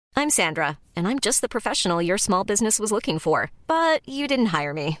I'm Sandra, and I'm just the professional your small business was looking for. But you didn't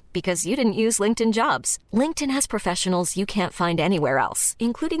hire me because you didn't use LinkedIn Jobs. LinkedIn has professionals you can't find anywhere else,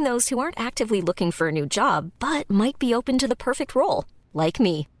 including those who aren't actively looking for a new job, but might be open to the perfect role, like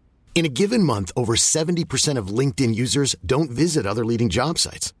me. In a given month, over 70% of LinkedIn users don't visit other leading job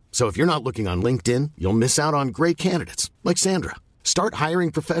sites. So if you're not looking on LinkedIn, you'll miss out on great candidates like Sandra. Start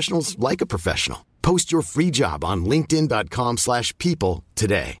hiring professionals like a professional. Post your free job on linkedin.com/people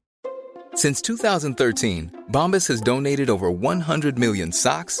today. Since 2013, Bombas has donated over 100 million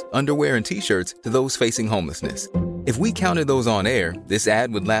socks, underwear, and T-shirts to those facing homelessness. If we counted those on air, this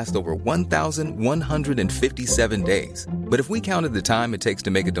ad would last over 1,157 days. But if we counted the time it takes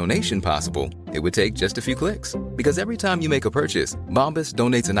to make a donation possible, it would take just a few clicks. Because every time you make a purchase, Bombas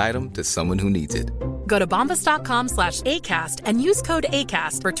donates an item to someone who needs it. Go to bombas.com/ACAST and use code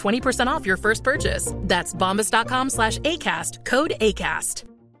ACAST for 20% off your first purchase. That's bombas.com/ACAST, code ACAST.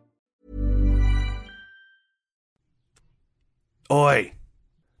 Oi!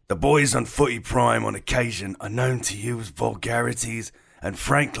 The boys on Footy Prime on occasion are known to use vulgarities and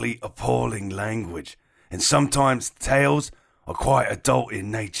frankly appalling language, and sometimes tales are quite adult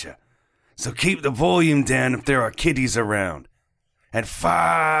in nature. So keep the volume down if there are kiddies around. And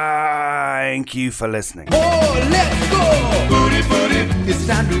thank you for listening. Oh, let's go! Footy, footy, it's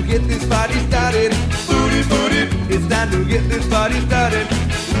time to get this party started. Footy, footy, it's time to get this party started.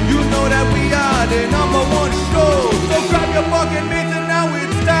 You know that we are the #1 show. So grab your fucking mitts and now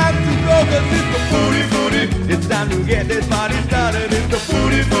it's time to go. Cause it's the Footy, footy, it's time to get this party started. It's the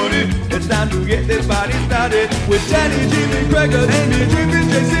Footy, footy, it's time to get this party started. With Danny, Jimmy, Gregor, Andy, Jimmy,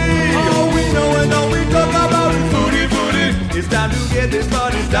 JC. All we know and all we talk about is Footy, footy. It's time to get this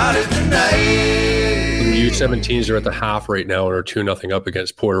party started tonight. The U17s are at the half right now and are 2-0 up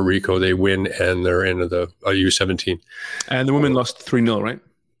against Puerto Rico. They win and they're into the U17. And the women lost 3-0, right?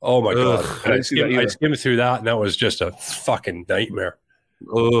 Oh my God. I I skimmed through that and that was just a fucking nightmare.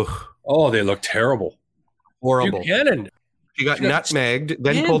 Ugh. Oh, they look terrible. Horrible. Buchanan. She got nutmegged,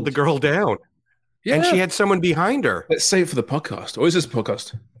 then pulled the girl down. Yeah. And she had someone behind her. Let's save it for the podcast. Or is this a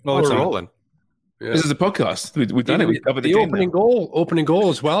podcast? Oh, it's rolling. Yeah. This is a podcast. We've done it. We covered the opening goal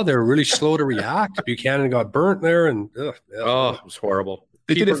as well. They're really slow to react. Buchanan got burnt there, and it was horrible.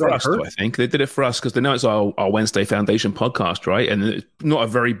 They did it for us, though, I think. They did it for us because they know it's our Wednesday Foundation podcast, right? And it's not a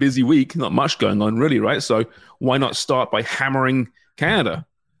very busy week, not much going on, really, right? So why not start by hammering Canada?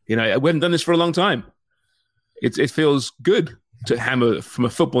 You know, we haven't done this for a long time. It feels good to hammer from a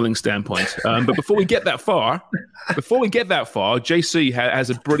footballing standpoint. But before we get that far, JC has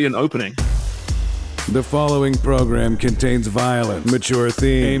a brilliant opening. The following program contains violent, mature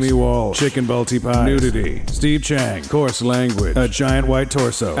themes, Amy Wall, chicken balti pie, nudity, Steve Chang, coarse language, a giant white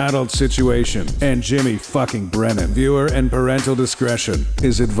torso, adult situation, and Jimmy fucking Brennan. Viewer and parental discretion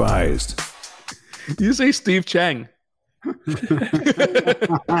is advised. You say Steve Chang.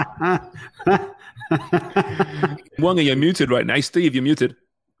 Wonga, you're muted right now. Hey, Steve, you're muted.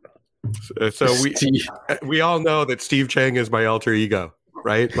 So we all know that Steve Chang is my alter ego,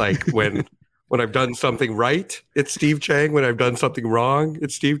 right? Like when I've done something right, it's Steve Chang. When I've done something wrong,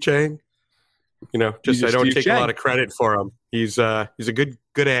 it's Steve Chang. You know, just I don't take a lot of credit for him. He's a good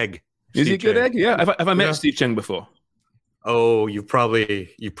egg. Is he a good egg? Yeah. Have I met Steve Chang before? Oh, you probably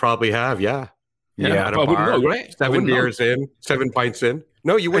have, yeah. Yeah, at a bar, know, right? 7 beers in, 7 pints in.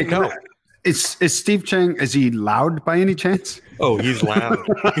 No, you wouldn't know. Is Steve Chang, is he loud by any chance? Oh, he's loud.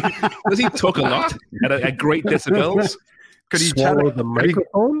 Does he talk a lot at great decibels? Could he swallow the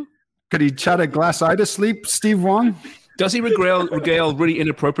microphone? Could he chat a glass eye to sleep, Steve Wong? Does he regale really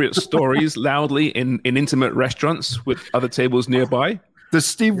inappropriate stories loudly in intimate restaurants with other tables nearby? Does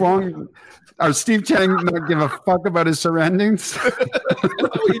Steve Wong or Steve Chang not give a fuck about his surroundings? No,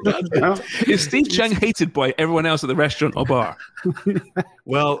 he doesn't. Is Steve Chang hated by everyone else at the restaurant or bar?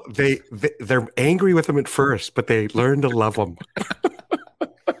 Well, they're angry with him at first, but they learn to love him.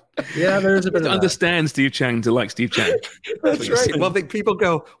 Yeah, there's a bit to of understand Steve Chang to like Steve Chang. That's right. Well, people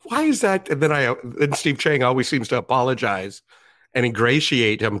go, "Why is that?" And then Steve Chang always seems to apologize and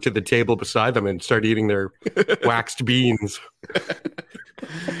ingratiate him to the table beside them and start eating their waxed beans.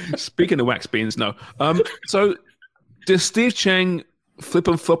 Speaking of waxed beans, no. So does Steve Chang flip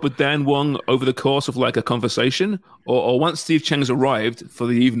and flop with Dan Wong over the course of like a conversation, or once Steve Chang's arrived for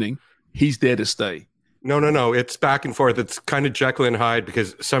the evening, he's there to stay? No. It's back and forth. It's kind of Jekyll and Hyde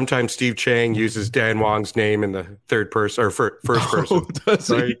because sometimes Steve Chang uses Dan Wong's name in the third person or first person. Does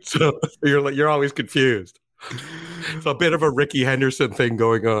he? Right? So you're always confused. It's a bit of a Ricky Henderson thing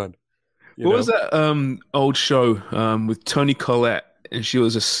going on. What was that old show with Toni Collette? And she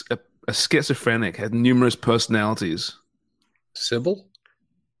was a schizophrenic, had numerous personalities. Sybil?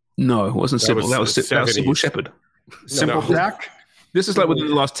 No, it wasn't Sybil. That was Sybil 70s. Shepherd. Simple Jack. This is like within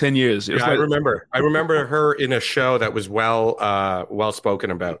the last 10 years. It was I like, remember her in a show that was well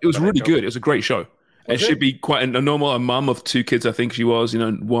spoken about. It was really good. It was a great show. And she'd be quite a normal, a mum of 2 kids, I think she was,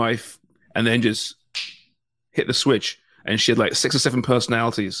 wife, and then just hit the switch. And she had like 6 or 7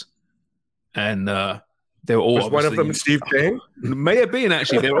 personalities. And they were all was one of them Steve Chang? May have been,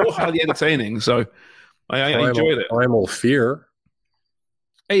 actually. They were all highly entertaining. So I enjoyed it. Primal Fear.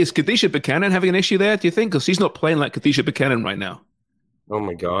 Hey, is Kadisha Buchanan having an issue there, do you think? Because she's not playing like Kadisha Buchanan right now. Oh,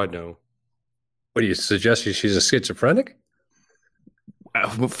 my God, no. What, are you suggesting she's a schizophrenic?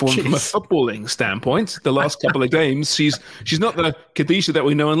 From a footballing standpoint, the last couple of games, she's not the Kadisha that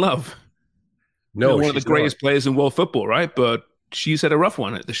we know and love. No, one of the greatest players in world football, right? But she's had a rough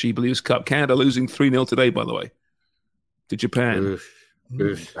one at the She Believes Cup. Canada losing 3-0 today, by the way, to Japan.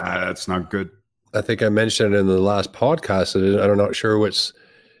 That's not good. I think I mentioned in the last podcast that I'm not sure what's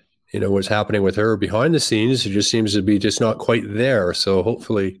happening with her behind the scenes. It just seems to be just not quite there. So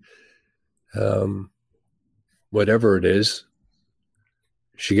hopefully, whatever it is,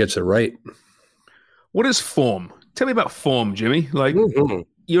 she gets it right. What is form? Tell me about form, Jimmy. Like,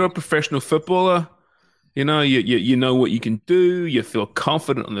 you're a professional footballer. You know what you can do. You feel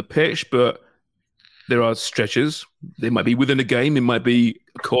confident on the pitch, but there are stretches. They might be within a game. It might be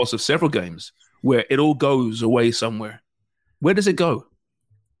a course of several games where it all goes away somewhere. Where does it go?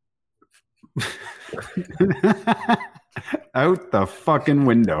 Out the fucking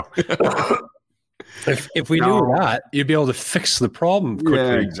window. If we knew that, you'd be able to fix the problem quickly.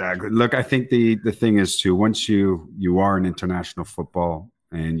 Yeah, exactly. Look, I think the thing is too, once you are in international football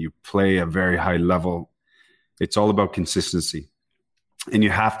and you play a very high level, it's all about consistency. And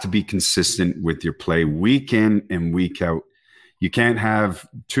you have to be consistent with your play week in and week out. You can't have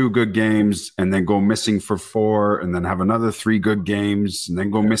 2 good games and then go missing for 4 and then have another 3 good games and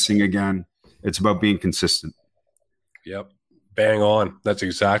then go missing again. It's about being consistent. Yep. Bang on. That's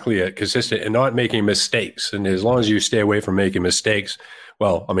exactly it. Consistent and not making mistakes. And as long as you stay away from making mistakes,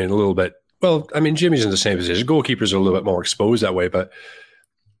 well, I mean, a little bit. Well, I mean, Jimmy's in the same position. Goalkeepers are a little bit more exposed that way, but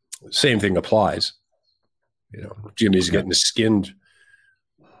same thing applies. Jimmy's getting skinned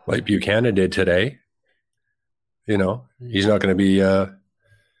like Buchanan did today. He's not going to be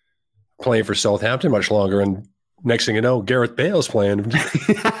playing for Southampton much longer. And next thing you know, Gareth Bale's playing.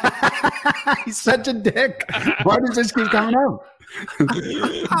 He's such a dick. Why does this keep coming out?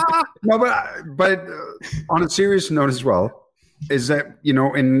 No, but on a serious note as well, is that,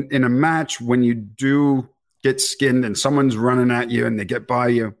 in a match when you do get skinned and someone's running at you and they get by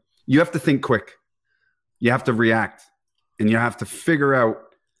you, you have to think quick. You have to react. And you have to figure out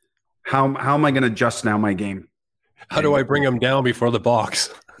how am I going to adjust now my game? How do I bring him down before the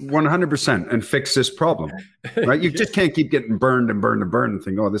box? 100% and fix this problem, right? You just can't keep getting burned and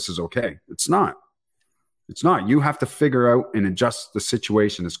think, oh, this is okay. It's not. You have to figure out and adjust the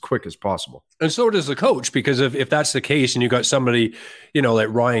situation as quick as possible. And so does the coach, because if that's the case and you got somebody, like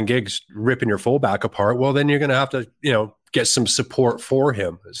Ryan Giggs ripping your fullback apart, well, then you're going to have to, get some support for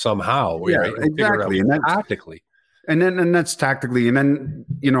him somehow. Yeah, right? Exactly. And that's tactically. And that's tactically. And then,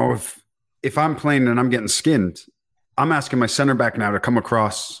 if I'm playing and I'm getting skinned, I'm asking my center back now to come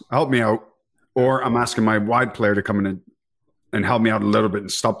across, help me out, or I'm asking my wide player to come in and help me out a little bit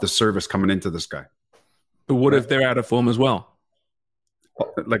and stop the service coming into this guy. But what if they're out of form as well?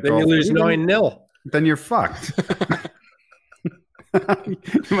 Like then you lose 9-0. Then you're fucked. You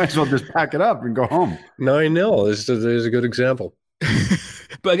might as well just pack it up and go home. 9-0 is a good example.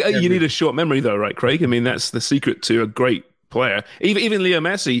 But you need a short memory though, right, Craig? I mean, that's the secret to a great player. Even Leo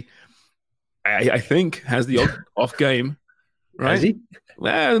Messi, I think, has the off game, right? Has he?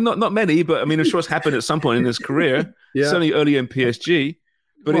 Well, not many, but I mean, I'm sure it's happened at some point in his career. Yeah. Certainly early in PSG.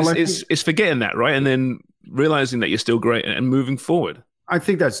 But it's forgetting that, right? And then realizing that you're still great and moving forward. I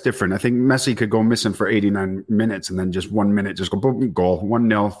think that's different. I think Messi could go missing for 89 minutes and then just 1 minute, just go boom, goal,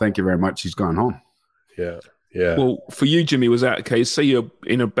 1-0. Thank you very much. He's gone home. Yeah. Yeah. Well, for you, Jimmy, was that the case? Say you're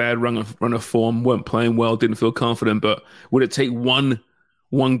in a bad run of form, weren't playing well, didn't feel confident, but would it take one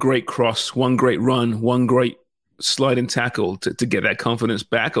great cross, one great run, one great sliding tackle to get that confidence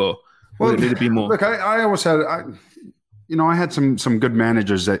back, or would it need to be more? Look, I always had, I had some good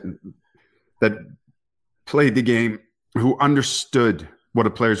managers that played the game who understood what a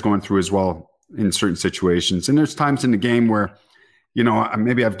player's going through as well in certain situations. And there's times in the game where,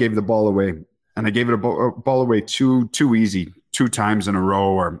 maybe I've gave the ball away. And I gave it a ball away too easy 2 times in a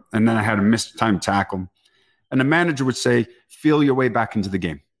row, and then I had a missed time tackle. And the manager would say, feel your way back into the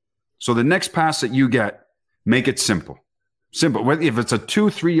game. So the next pass that you get, make it simple. Simple. If it's a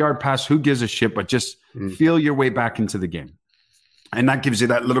 2-3 yard pass, who gives a shit? But just feel your way back into the game. And that gives you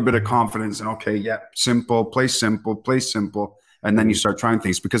that little bit of confidence. And okay, yeah, simple, play simple, play simple. And then you start trying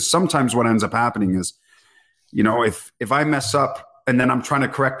things. Because sometimes what ends up happening is, you know, if I mess up and then I'm trying to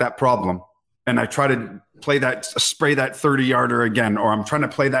correct that problem and I try to spray that 30-yarder again, or I'm trying to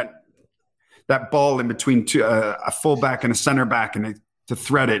play that ball in between a fullback and a center back and to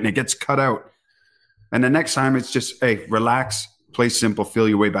thread it and it gets cut out. And the next time it's just, hey, relax, play simple, feel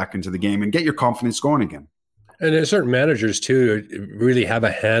your way back into the game and get your confidence going again. And there's certain managers too really have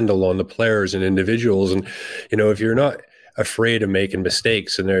a handle on the players and individuals. And, you know, if you're not afraid of making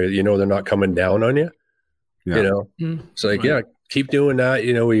mistakes and they're not coming down on you, you know, it's like, yeah, keep doing that.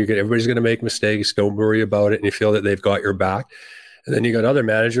 You know, everybody's going to make mistakes. Don't worry about it. And you feel that they've got your back. And then you got other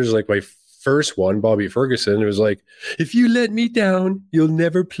managers like my first one, Bobby Ferguson, it was like, if you let me down, you'll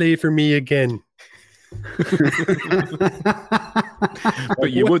never play for me again.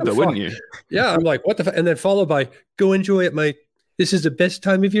 But you would though, wouldn't you? Yeah, I'm like, what the fuck? And then followed by, go enjoy it, mate. This is the best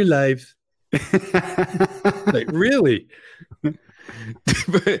time of your life. Like, really?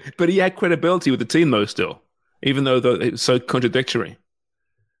 but he had credibility with the team though still, even though it was so contradictory.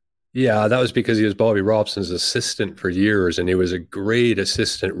 Yeah, that was because he was Bobby Robson's assistant for years, and he was a great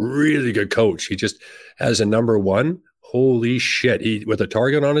assistant, really good coach. He just, as a number one, holy shit, he with a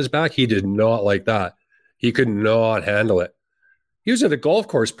target on his back, he did not like that. He could not handle it. He was at a golf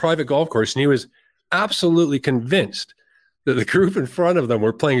course, private golf course, and he was absolutely convinced that the group in front of them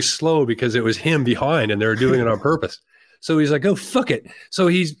were playing slow because it was him behind and they were doing it on purpose. So he's like, oh, fuck it. So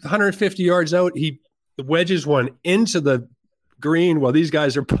he's 150 yards out. He wedges one into the green while these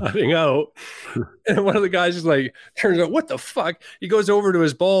guys are putting out. And one of the guys is like, turns out, what the fuck? He goes over to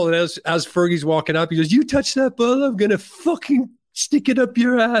his ball, and as Fergie's walking up, he goes, you touch that ball, I'm going to fucking stick it up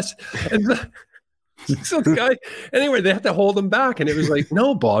your ass. And so the guy, anyway, they have to hold him back. And it was like,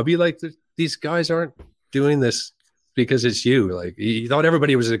 no, Bobby, like these guys aren't doing this because it's you. Like, he thought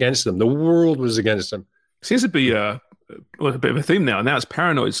everybody was against them. The world was against them. Seems to be a bit of a theme now. Now it's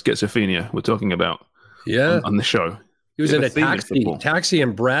paranoid schizophrenia we're talking about on the show. He was in a taxi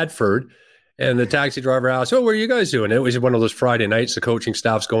in Bradford, and the taxi driver asked, oh, what are you guys doing? It was one of those Friday nights, the coaching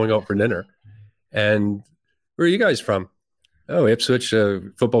staff's going out for dinner. And where are you guys from? Oh, Ipswich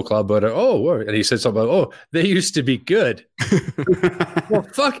Football Club. But and he said something about, oh, they used to be good. Well,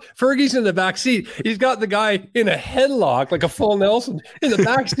 fuck, Fergie's in the back seat. He's got the guy in a headlock, like a full Nelson, in the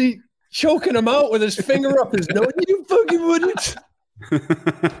back seat, choking him out with his finger up his nose. You fucking wouldn't.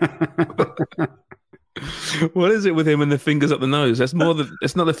 What is it with him and the fingers up the nose? That's not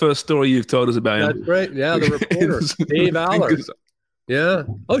the first story you've told us about him. That's right. Yeah, the reporter, Dave Aller. Yeah.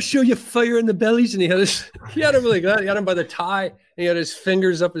 I'll show you fire in the bellies. And he had him like that. He had him by the tie. And he had his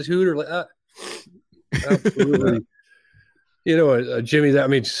fingers up his hooter like that. Absolutely. You know, Jimmy, I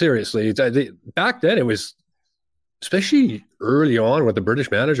mean, seriously, back then it was, especially early on with the British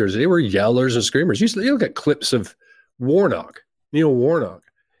managers, they were yellers and screamers. You look at clips of Neil Warnock.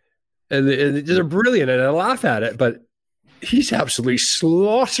 And they're brilliant, and I laugh at it, but he's absolutely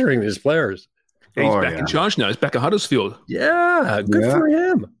slaughtering his players. He's back in charge now. He's back at Huddersfield. Yeah, good for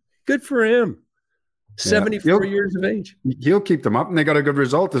him. Good for him. 74 years of age. He'll keep them up, and they got a good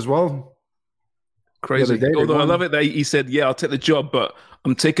result as well. Crazy. Although I love it that he said, yeah, I'll take the job, but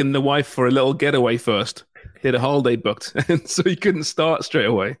I'm taking the wife for a little getaway first. He had a holiday booked, and so he couldn't start straight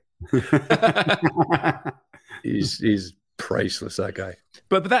away. He's priceless, that guy.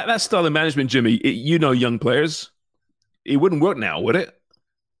 But that style of management, Jimmy, young players, it wouldn't work now, would it?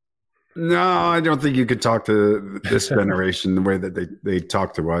 No, I don't think you could talk to this generation the way that they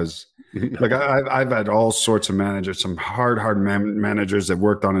talk to us. Like I've had all sorts of managers, some hard managers that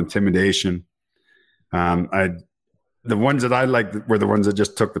worked on intimidation. The ones that I liked were the ones that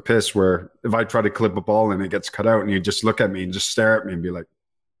just took the piss, where if I try to clip a ball and it gets cut out and you just look at me and just stare at me and be like,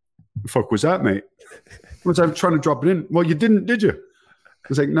 the fuck was that, mate? Was I trying to drop it in? Well, you didn't, did you? I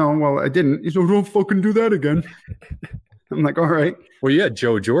was like, no, well, I didn't. He's like, don't fucking do that again. I'm like, all right. Well, you had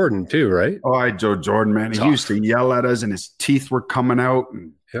Joe Jordan too, right? Oh, I had Joe Jordan, man. He used to yell at us and his teeth were coming out.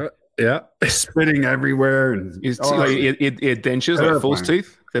 And yeah. Spitting everywhere. And he had dentures, like false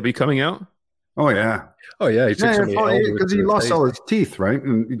teeth. They'd be coming out. Oh, yeah. Oh, yeah. He took because he lost all his teeth, right?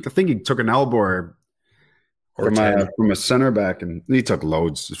 And I think he took an elbow from a center back, and he took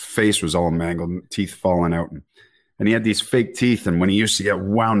loads. His face was all mangled, teeth falling out. And he had these fake teeth, and when he used to get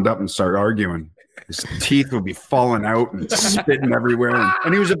wound up and start arguing, his teeth would be falling out and spitting everywhere.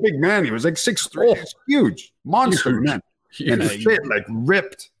 And he was a big man. He was like 6'3", huge, monster man. And fit, like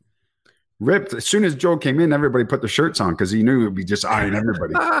ripped. As soon as Joe came in, everybody put their shirts on because he knew he would be just eyeing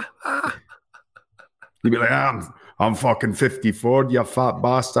everybody. He'd be like, I'm fucking 54, you fat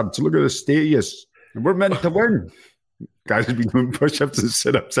bastard. So look at the state he is. And we're meant to win. Guys would be doing push-ups and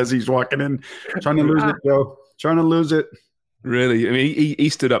sit-ups as he's walking in. Trying to lose it, Joe. Trying to lose it. Really? I mean, he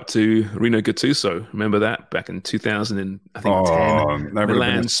stood up to Rino Gattuso. Remember that? Back in 2010.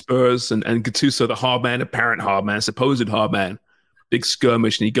 Milan, Spurs, and Gattuso, the hard man, apparent hard man, supposed hard man. Big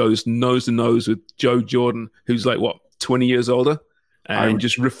skirmish, and he goes nose to nose with Joe Jordan, who's like, 20 years older? And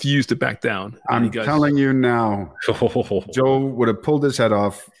just refused to back down. I'm telling you now, Joe would have pulled his head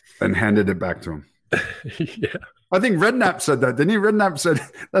off and handed it back to him. Yeah. I think Redknapp said that, didn't he? Redknapp said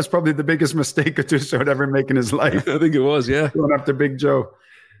that's probably the biggest mistake Gattuso would ever make in his life. I think it was, yeah. Going after Big Joe.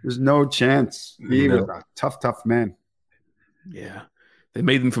 There's no chance. He was a tough man. Yeah. They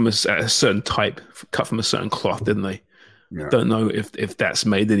made them from a certain type, cut from a certain cloth, didn't they? Yeah. Don't know if that's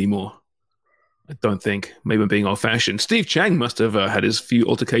made anymore. I don't think. Maybe I'm being old-fashioned. Steve Chang must have had his few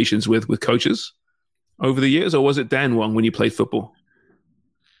altercations with coaches over the years, or was it Dan Wong when you played football?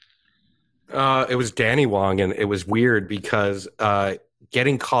 It was Danny Wong, and it was weird because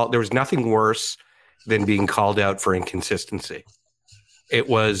getting called, there was nothing worse than being called out for inconsistency. It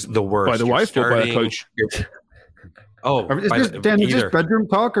was the worst. By the wife or by a coach? Is this bedroom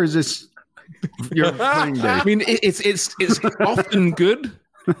talk, or is this your playing day? I mean, it's often good.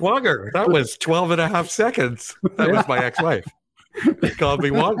 Wonger, that was 12 and a half seconds. That was my ex-wife. They called me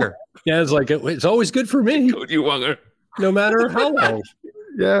Wonger. Yeah, it's like, it's always good for me. Called you Wonger. No matter how long.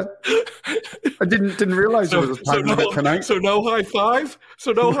 Yeah. I didn't realize it was a time limit tonight. So no high five?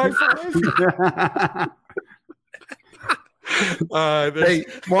 Hey,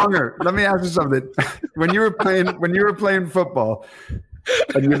 Wonger, let me ask you something. When you were playing football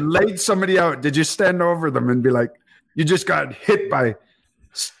and you laid somebody out, did you stand over them and be like, you just got hit by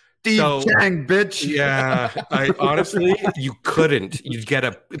Steve Chang, bitch? Yeah, I honestly, you couldn't. You'd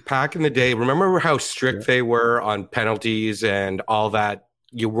get back in the day. Remember how strict they were on penalties and all that?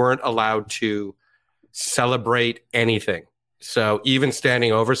 You weren't allowed to celebrate anything. So even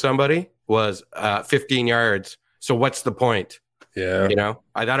standing over somebody was 15 yards. So what's the point? Yeah,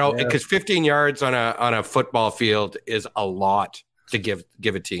 because 15 yards on a football field is a lot to give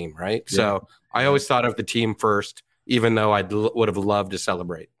a team, right? Yeah. So I always thought of the team first, even though I would have loved to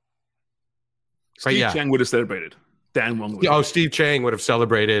celebrate. Steve Chang would have celebrated. Dan Wong. Steve Chang would have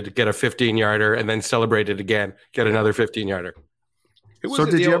celebrated, get a 15-yarder, and then celebrated again, get another 15-yarder. So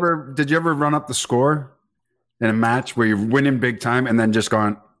did you ever run up the score in a match where you're winning big time and then just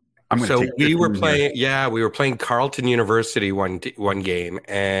going, I'm going to take we were playing Carleton University one game,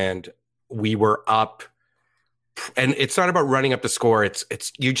 and we were up, and it's not about running up the score. It's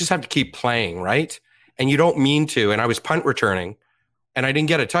you just have to keep playing, right? And you don't mean to. And I was punt returning, and I didn't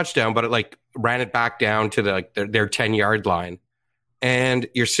get a touchdown, but it ran it back down to their 10-yard line. And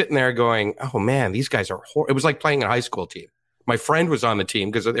you're sitting there going, oh man, these guys are it was like playing a high school team. My friend was on the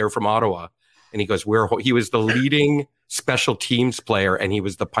team because they were from Ottawa, and he goes, he was the leading special teams player, and he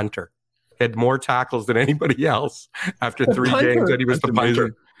was the punter. Had more tackles than anybody else after 3 games, and he was the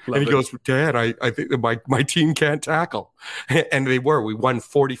punter. And he goes, Dad, I think that my team can't tackle. And we won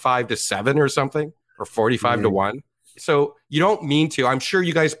 45-7 or something, or 45-1. So you don't mean to. I'm sure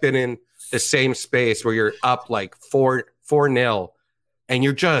you guys been in the same space where you're up like 4-0, and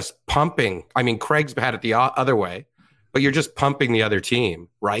you're just pumping. I mean, Craig's had it the other way, but you're just pumping the other team,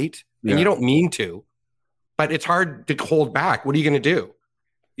 right? Yeah. And you don't mean to, but it's hard to hold back. What are you going to do?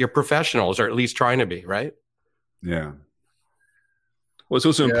 You're professionals, or at least trying to be, right? Yeah. Well, it's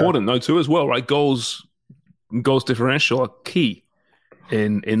also important, though, too, as well, right? Goals differential are key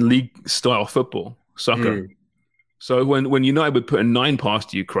in league-style football, soccer. So when United would put a 9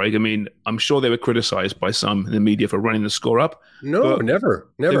 past you, Craig, I mean, I'm sure they were criticized by some in the media for running the score up. No, never.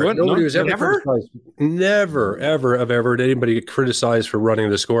 Nobody was ever criticized. Never, ever did anybody get criticized for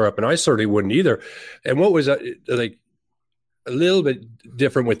running the score up, and I certainly wouldn't either. And what was like a little bit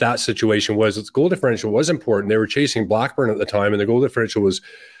different with that situation was its goal differential was important. They were chasing Blackburn at the time, and the goal differential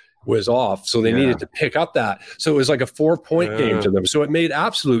was off, so they needed to pick up that. So it was like a 4-point game to them. So it made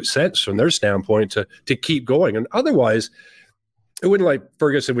absolute sense from their standpoint to keep going. And otherwise, it wouldn't, like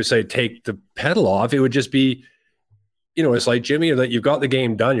Ferguson would say, take the pedal off. It would just be, it's like Jimmy, that you've got the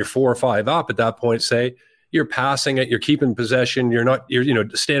game done. You're 4 or 5 up at that point. Say you're passing it, you're keeping possession. You're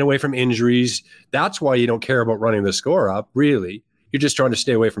staying away from injuries. That's why you don't care about running the score up. Really, you're just trying to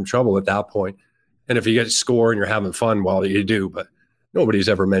stay away from trouble at that point. And if you get a score and you're having fun, well, you do, but. Nobody's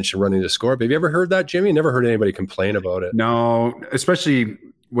ever mentioned running the score. Have you ever heard that, Jimmy? Never heard anybody complain about it. No, especially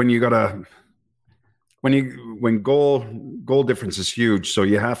when you when goal difference is huge. So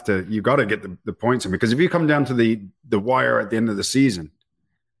you got to get the points in, because if you come down to the wire at the end of the season,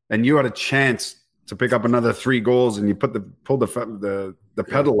 and you had a chance to pick up another 3 goals, and you pull the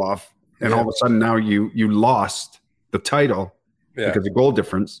pedal off, and all of a sudden now you lost. the title because of goal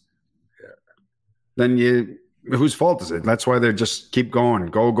difference, then whose fault is it? That's why they just keep going,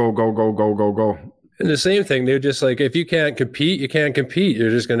 go. And the same thing, they're just like, if you can't compete, you can't compete. You're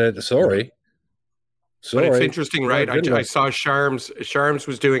just gonna sorry. But it's interesting, right? I saw Sharms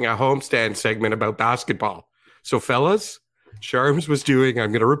was doing a homestand segment about basketball. So fellas, Sharms was doing,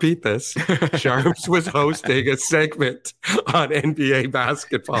 I'm going to repeat this, Sharms was hosting a segment on NBA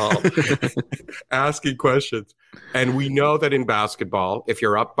basketball, asking questions. And we know that in basketball, if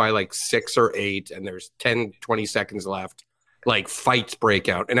you're up by like 6 or 8 and there's 10, 20 seconds left, like fights break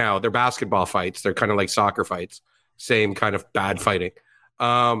out. And now they're basketball fights. They're kind of like soccer fights, same kind of bad fighting.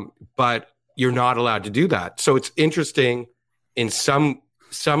 But you're not allowed to do that. So it's interesting in some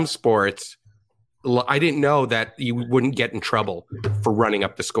sports. I didn't know that you wouldn't get in trouble for running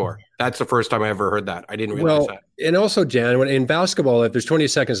up the score. That's the first time I ever heard that. I didn't realize that. And also, Jan, when in basketball, if there's 20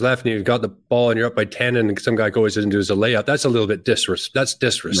 seconds left and you've got the ball and you're up by 10 and some guy goes in and does a layup, that's a little bit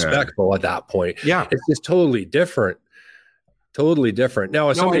disrespectful at that point. Yeah. It's just totally different. Totally different. Now,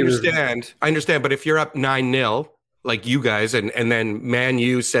 I understand. But if you're up 9-0, like you guys, and then Man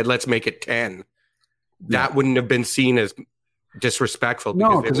U said, let's make it 10, that wouldn't have been seen as disrespectful.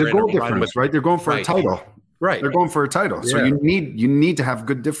 No, because they're goal difference, right? They're going for a title. Right. They're going for a title. So you need to have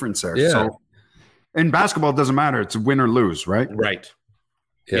good difference there. Yeah. So in basketball, it doesn't matter. It's win or lose, right? Right.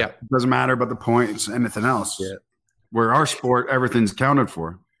 Yeah. It doesn't matter about the points, anything else. Yeah. Where our sport, everything's counted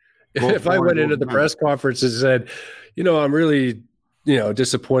for. If I went into the press conference and said, I'm really,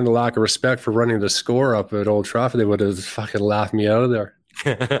 disappointed, lack of respect for running the score up at Old Trafford, they would have fucking laughed me out of there.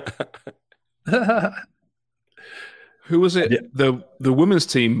 Who was it? Yeah. The women's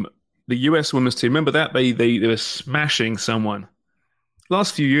team, the US women's team. Remember that they were smashing someone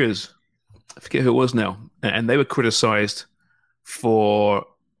last few years. I forget who it was now, and they were criticized for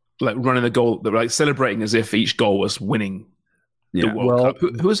like running the goal, like celebrating as if each goal was winning the World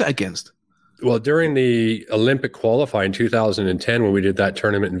Cup. Who was that against? Well, during the Olympic qualifying in 2010, when we did that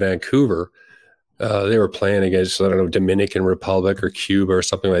tournament in Vancouver, they were playing against, I don't know, Dominican Republic or Cuba or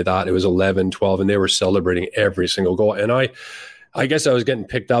something like that. It was 11-12, and they were celebrating every single goal. And I guess I was getting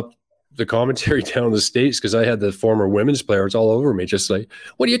picked up the commentary down in the States because I had the former women's players all over me, just like,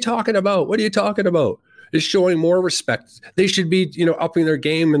 what are you talking about? What are you talking about? It's showing more respect. They should be, upping their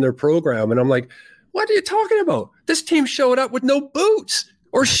game and their program. And I'm like, what are you talking about? This team showed up with no boots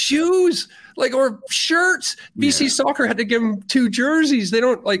or shoes, or shirts. BC Soccer had to give them 2 jerseys. They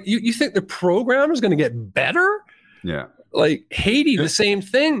don't you think the program is going to get better? Yeah. Haiti, the same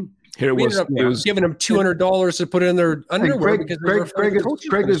thing. Here it was giving them $200 to put in their underwear.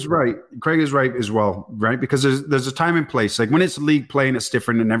 Craig is right. Craig is right as well, right? Because there's a time and place. Like when it's league playing, it's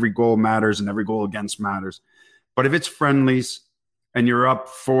different, and every goal matters, and every goal against matters. But if it's friendlies and you're up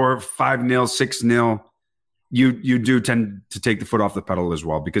 4-5-0, 6-0, you do tend to take the foot off the pedal as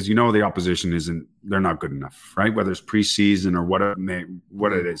well, because the opposition they're not good enough, right? Whether it's preseason or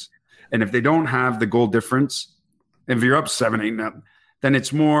what it is. And if they don't have the goal difference, if you're up 7-8, then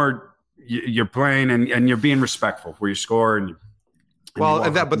it's more you're playing and you're being respectful where you score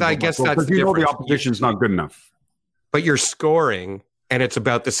but I guess that's different. The opposition's not good enough. But you're scoring, and it's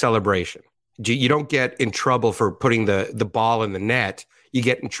about the celebration. You don't get in trouble for putting the ball in the net. You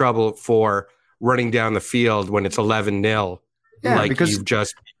get in trouble for running down the field when it's 11-0, because you've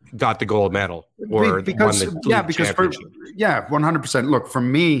just got the gold medal or won the championship. 100%. Look, for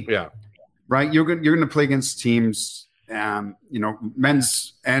me, right, you're going to play against teams,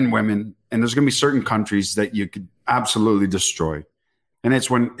 men's and women, and there's going to be certain countries that you could absolutely destroy. And it's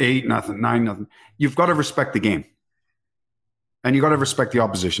when 8-0, 9-0. You've got to respect the game, and you got to respect the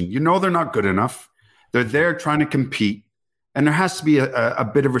opposition. They're not good enough. They're there trying to compete. And there has to be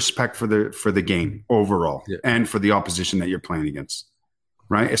a bit of respect for the game overall and for the opposition that you're playing against,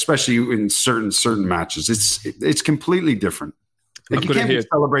 right? Especially in certain matches. It's completely different. You can't be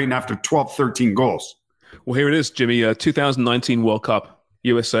celebrating after 12, 13 goals. Well, here it is, Jimmy. 2019 World Cup,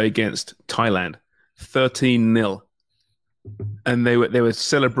 USA against Thailand, 13-0. And they were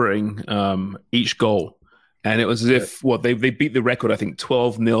celebrating each goal. And it was as if, they beat the record, I think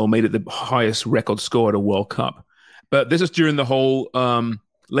 12-0, made it the highest record score at a World Cup. But this is during the whole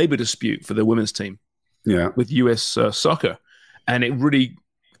labor dispute for the women's team with U.S. soccer. And it really,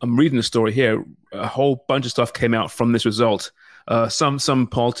 I'm reading the story here, a whole bunch of stuff came out from this result. Some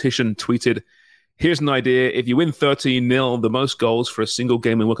politician tweeted, here's an idea. If you win 13-0, the most goals for a single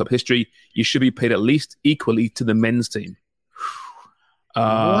game in World Cup history, you should be paid at least equally to the men's team.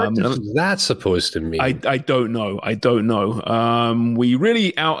 What is that supposed to mean? I don't know. We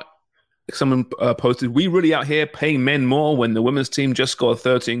really someone posted, we really out here paying men more when the women's team just scored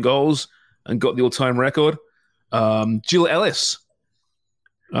 13 goals and got the all-time record. Jill Ellis.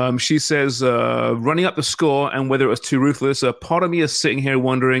 She says, running up the score and whether it was too ruthless, a part of me is sitting here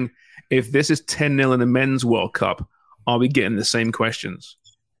wondering if this is 10-0 in the men's World Cup, are we getting the same questions?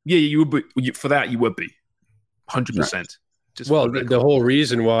 Yeah, you would be. For that, you would be. 100%. Well, the whole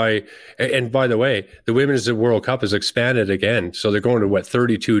reason why, and by the way, the Women's World Cup has expanded again. So they're going to,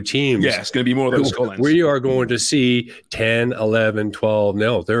 32 teams? Yeah, it's going to be more of those scorelines. We are going to see 10, 11, 12.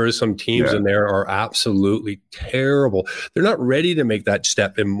 No, there are some teams in there are absolutely terrible. They're not ready to make that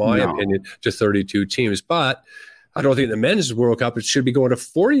step, in my opinion, to 32 teams. But I don't think the Men's World Cup, it should be going to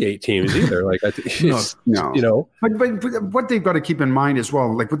 48 teams either. Like, I think, no. You know. But what they've got to keep in mind as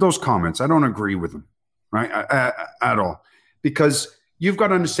well, like with those comments, I don't agree with them, right, at all. Because you've got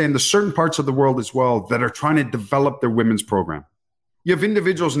to understand there's certain parts of the world as well that are trying to develop their women's program. You have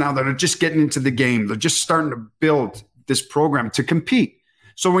individuals now that are just getting into the game. They're just starting to build this program to compete.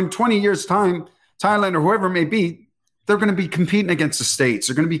 So in 20 years' time, Thailand or whoever it may be, they're going to be competing against the States.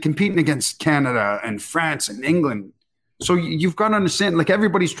 They're going to be competing against Canada and France and England. So you've got to understand, like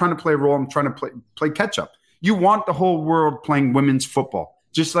everybody's trying to play a role and trying to play catch up. You want the whole world playing women's football.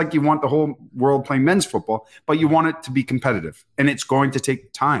 Just like you want the whole world playing men's football, but you want it to be competitive. And it's going to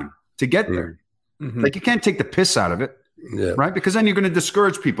take time to get there. Mm-hmm. Like you can't take the piss out of it, right? Because then you're going to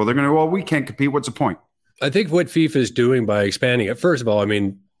discourage people. They're going to, well, we can't compete. What's the point? I think what FIFA is doing by expanding it, first of all, I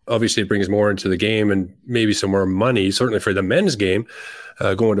mean, obviously it brings more into the game and maybe some more money, certainly for the men's game,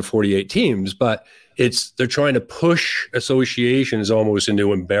 going to 48 teams. But they're trying to push associations almost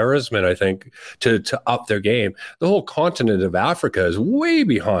into embarrassment, I think, to up their game. The whole continent of Africa is way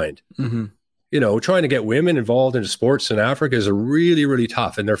behind. Mm-hmm. You know, trying to get women involved in sports in Africa is really, really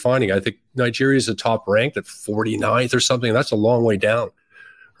tough. And they're finding, I think Nigeria is the top ranked at 49th or something. That's a long way down,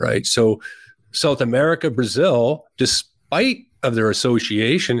 right? So South America, Brazil, despite of their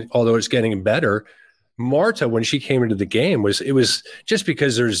association, although it's getting better, Marta, when she came into the game, it was just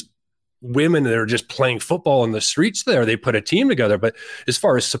because there's women that are just playing football in the streets there. They put a team together. But as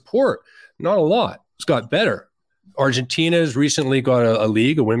far as support, not a lot. It's got better. Argentina has recently got a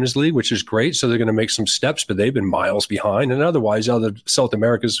league, a women's league, which is great. So they're going to make some steps, but they've been miles behind. And otherwise, South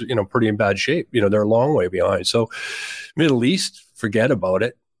America's, pretty in bad shape. They're a long way behind. So Middle East, forget about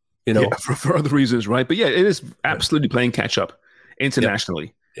it. For other reasons, right? But yeah, it is absolutely playing catch up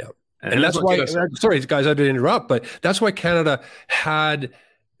internationally. Yeah. And that's why, sorry, guys, I didn't interrupt, but that's why Canada had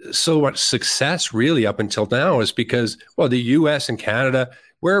so much success really up until now is because, the US and Canada,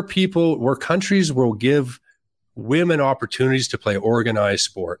 where countries will give women opportunities to play organized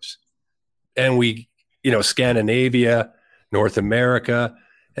sports. And we, Scandinavia, North America,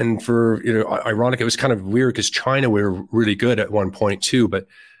 and for, ironic, it was kind of weird because China, we were really good at one point too, but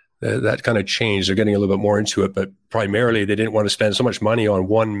that kind of changed. They're getting a little bit more into it, but primarily they didn't want to spend so much money on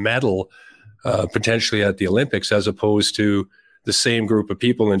one medal potentially at the Olympics, as opposed to the same group of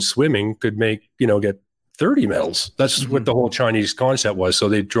people in swimming could get 30 medals. That's what the whole Chinese concept was. So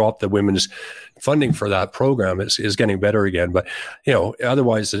they dropped the women's funding for that program. Is getting better again. But,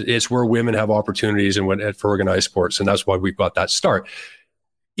 otherwise it's where women have opportunities and for organized sports. And that's why we've got that start.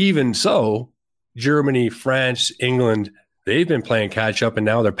 Even so, Germany, France, England, they've been playing catch up and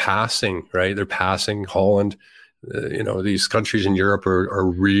now they're passing, right? They're passing Holland. These countries in Europe are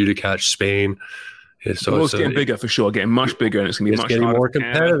really to catch Spain. So it's getting bigger for sure, getting much bigger, and it's going to be much getting more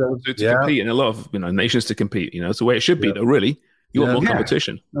competitive to compete, and a lot of nations to compete. It's the way it should be, though. Really, you want more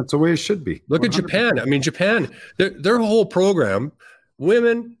competition. That's the way it should be. Look 100%. At Japan. I mean, Japan, their whole program,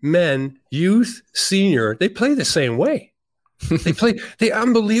 women, men, youth, senior, they play the same way. They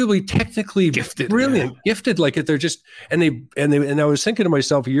unbelievably technically gifted, brilliant, gifted. Like they're just and I was thinking to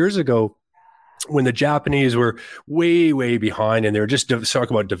myself years ago, when the Japanese were way, way behind and they were just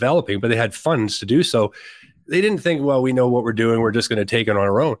talking about developing, but they had funds to do so. They didn't think, well, we know what we're doing. We're just going to take it on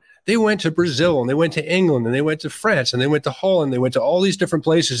our own. They went to Brazil and they went to England and they went to France and they went to Holland. They went to all these different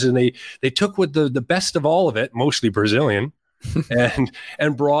places and they took with the best of all of it, mostly Brazilian,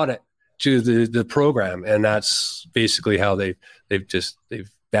 and brought it to the program. And that's basically how they've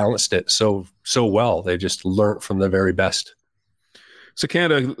balanced it so well. They just learned from the very best. So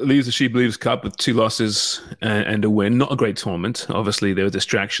Canada leaves the She Believes Cup with 2 losses and a win. Not a great tournament. Obviously, there were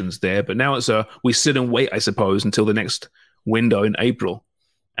distractions there. But now we sit and wait, I suppose, until the next window in April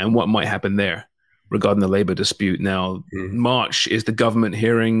and what might happen there regarding the labor dispute. Now, March is the government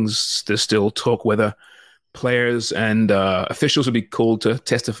hearings. There's still talk whether players and officials will be called to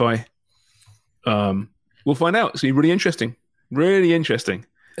testify. We'll find out. It's going to be really interesting. Really interesting.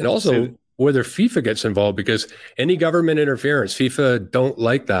 And also whether FIFA gets involved, because any government interference, FIFA don't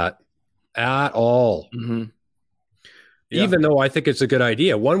like that at all. Mm-hmm. Even though I think it's a good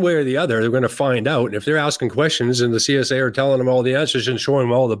idea, one way or the other, they're going to find out. And if they're asking questions and the CSA are telling them all the answers and showing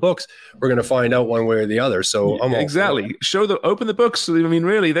them all the books, we're going to find out one way or the other. So exactly. Open the books. I mean,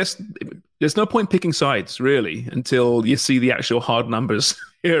 really, there's no point picking sides, really, until you see the actual hard numbers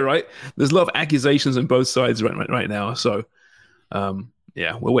here, right? There's a lot of accusations on both sides right now. So,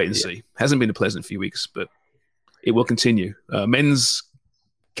 we'll wait and see. Hasn't been a pleasant few weeks, but it will continue. Men's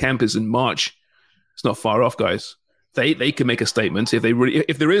camp is in March. It's not far off, guys. They can make a statement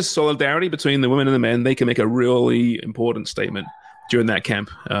if there is solidarity between the women and the men. They can make a really important statement during that camp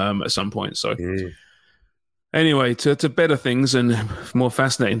at some point. So, anyway, to better things and more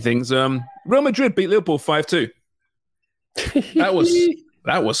fascinating things. Real Madrid beat Liverpool 5-2.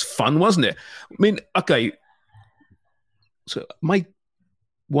 That was fun, wasn't it? I mean, okay. So my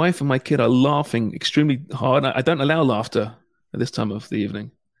wife and my kid are laughing extremely hard. I don't allow laughter at this time of the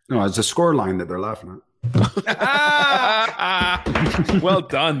evening. No, it's a score line that they're laughing at. Well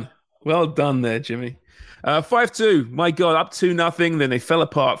done there, Jimmy. 5-2. My God, up 2-0. Then they fell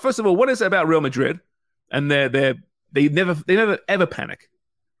apart. First of all, what is it about Real Madrid? And they never ever panic.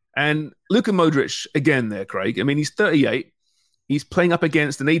 And Luka Modric again there, Craig. I mean, he's 38. He's playing up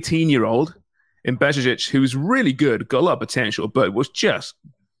against an 18-year-old in Bajic who's really good, got a lot of potential, but was just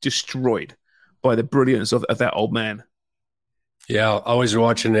destroyed by the brilliance of that old man. Yeah, I was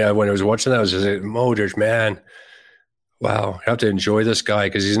watching that. When I was watching that, I was just like, Modric, man, wow, I have to enjoy this guy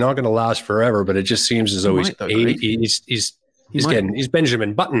because he's not going to last forever. But it just seems as though he's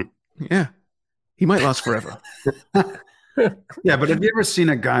Benjamin Button. Yeah, he might last forever. Yeah, but have you ever seen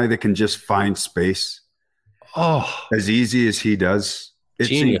a guy that can just find space? As easy as he does. It's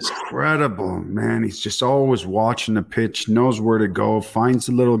Genius. Incredible, man. He's just always watching the pitch, knows where to go, finds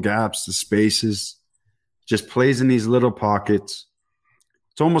the little gaps, the spaces. Just plays in these little pockets.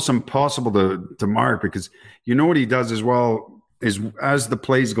 It's almost impossible to mark because you know what he does as well is as the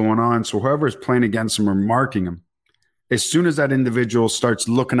play's going on, so whoever is playing against him or marking him, as soon as that individual starts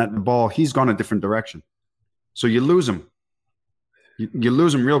looking at the ball, he's gone a different direction. So you lose him. You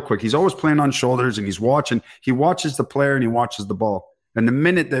lose him real quick. He's always playing on shoulders and he's watching. He watches the player and he watches the ball. And the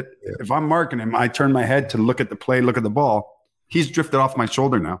minute that if I'm marking him, I turn my head to look at the play, look at the ball, he's drifted off my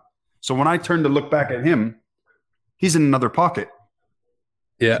shoulder now. So when I turn to look back at him, he's in another pocket.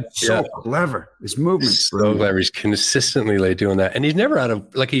 Yeah. So clever. His movement's so clever. He's consistently doing that. And he's never out of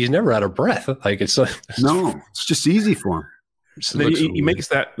breath. Like it's just easy for him. Then he makes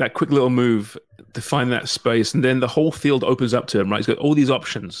that quick little move to find that space, and then the whole field opens up to him, right? He's got all these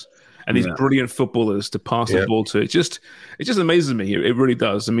options and these brilliant footballers to pass the ball to. It just amazes me. It really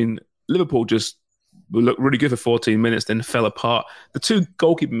does. I mean, Liverpool just looked really good for 14 minutes, then fell apart. The two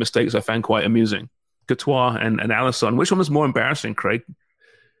goalkeeping mistakes I found quite amusing. Courtois and Alisson. Which one was more embarrassing, Craig?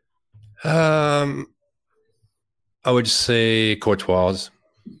 I would say Courtois.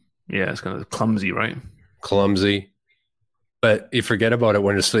 Yeah, it's kind of clumsy, right? Clumsy. But you forget about it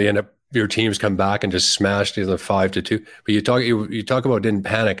when they end up, your teams come back and just smashed either 5-2. But you talk about didn't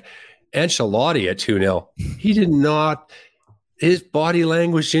panic. Ancelotti at 2-0. He did not. His body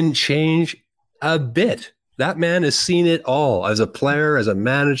language didn't change a bit. That man has seen it all as a player, as a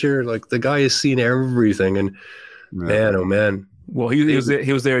manager. Like the guy has seen everything. And man, oh man. Well, he was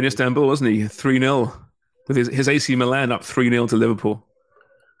there in Istanbul, wasn't he? 3-0 with his AC Milan up 3-0 to Liverpool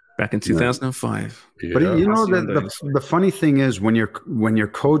back in 2005. Yeah. But you know the funny thing is when you're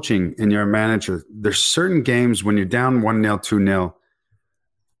coaching and you're a manager, there's certain games when you're down 1-0, 2-0,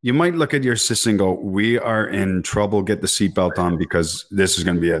 you might look at your assistant and go, "We are in trouble. Get the seatbelt on because this is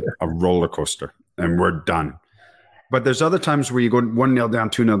going to be a roller coaster." And we're done. But there's other times where you go 1-0 down,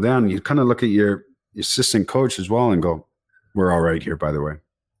 2-0 down. You kind of look at your assistant coach as well and go, "We're all right here, by the way."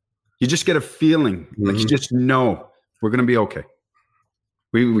 You just get a feeling like you just know we're going to be okay.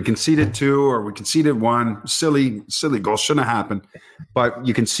 We conceded 2 or we conceded 1. Silly goal. Shouldn't have happened. But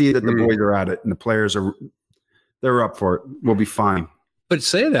you can see that the boys are at it and the players they're up for it. We'll be fine. But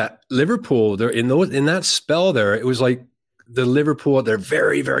say that Liverpool, they're in that spell there, it was like the Liverpool at their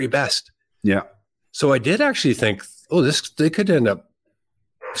very, very best. Yeah. So I did actually think, they could end up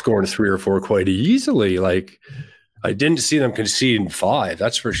scoring 3 or 4 quite easily. Like I didn't see them conceding 5,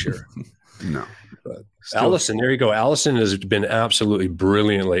 that's for sure. No. But Alisson, there you go. Alisson has been absolutely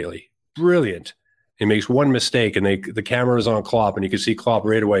brilliant lately. Brilliant. He makes one mistake and the camera is on Klopp and you can see Klopp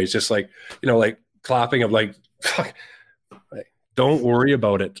right away. It's just like, like clapping of like, fuck, don't worry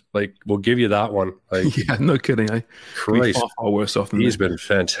about it. Like, we'll give you that one. Like, yeah, no kidding. Christ. Far worse off than he's been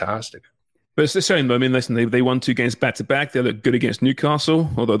fantastic. But it's the same, though. I mean, listen, they won 2 games back-to-back. They looked good against Newcastle,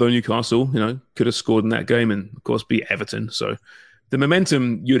 although Newcastle, could have scored in that game and, of course, beat Everton. So the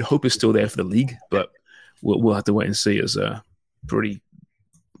momentum you'd hope is still there for the league, but we'll have to wait and see. As a pretty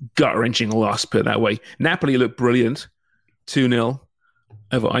gut-wrenching loss, put it that way. Napoli looked brilliant, 2-0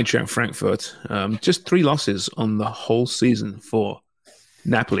 over Eintracht Frankfurt. Just 3 losses on the whole season for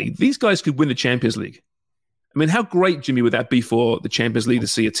Napoli. These guys could win the Champions League. I mean, how great, Jimmy, would that be for the Champions League to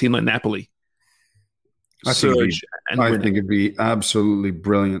see a team like Napoli surge and win? I think it'd be absolutely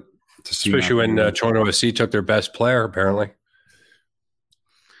brilliant to see. Especially when Toronto FC took their best player, apparently.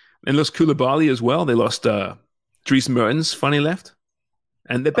 And lost Koulibaly as well. They lost Dries Mertens, finally left.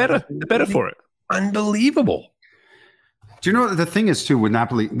 And they're better. They're better for it. Unbelievable. Do you know what the thing is, too, with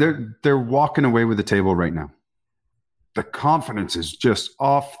Napoli? They're walking away with the table right now. The confidence is just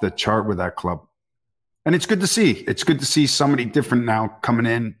off the chart with that club. And it's good to see. It's good to see somebody different now coming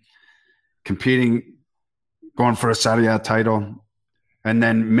in, competing, going for a Serie A title, and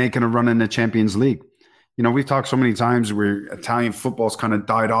then making a run in the Champions League. You know, we've talked so many times where Italian football's kind of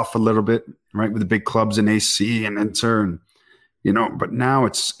died off a little bit, right, with the big clubs in AC and Inter, and, you know, but now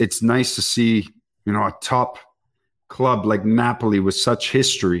it's nice to see, you know, a top club like Napoli with such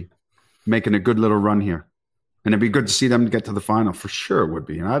history making a good little run here. And it'd be good to see them get to the final. For sure it would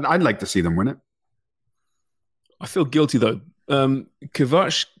be. And I'd like to see them win it. I feel guilty, though.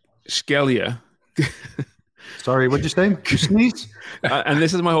 Kvaratskhelia. Sorry, what'd you say? You sneeze? And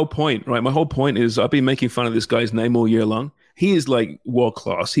this is my whole point, right? My whole point is I've been making fun of this guy's name all year long. He is like world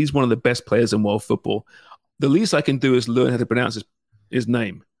class. He's one of the best players in world football. The least I can do is learn how to pronounce his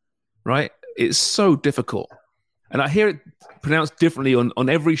name, right? It's so difficult. And I hear it pronounced differently on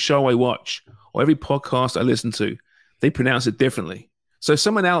every show I watch or every podcast I listen to. They pronounce it differently. So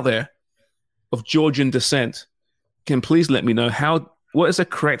someone out there of Georgian descent can please let me know what is the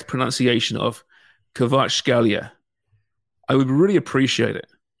correct pronunciation of Kvaratskhelia. I would really appreciate it.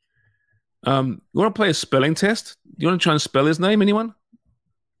 You want to play a spelling test? You want to try and spell his name, anyone?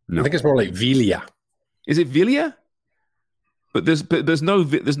 No. I think it's more like Vilia. Is it Vilia? But there's no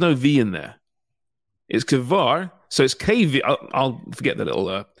V in there. It's Kvar, so it's KV. I'll forget the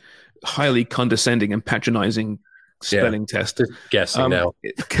little highly condescending and patronizing spelling test. Just guessing now.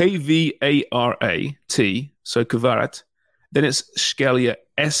 Kvarat, so Kvarat. Then it's Skhelia,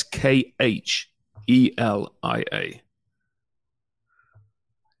 Skhelia.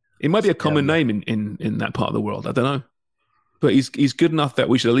 It might be a common name in that part of the world. I don't know. But he's good enough that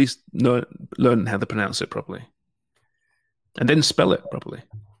we should at least learn how to pronounce it properly. And then spell it properly.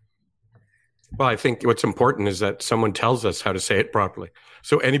 Well, I think what's important is that someone tells us how to say it properly.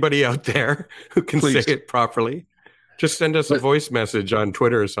 So anybody out there who can say it properly, just send us a voice message on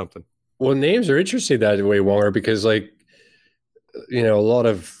Twitter or something. Well, names are interesting that way, Waller, because like, you know, a lot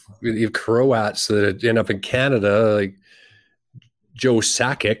of you have Croats that end up in Canada, like Joe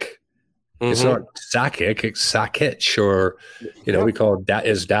Sakic. Mm-hmm. It's not Sakic, it's Sakic, or, you know, we call him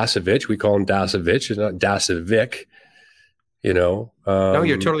Dasovic. We call him Dasovic. It's not Dasovic. You know, no,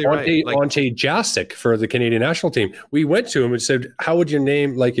 you're totally right. Ante Jasic for the Canadian national team. We went to him and said, "How would your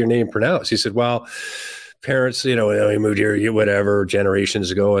name pronounced?" He said, "Well, parents, you know, we moved here, whatever,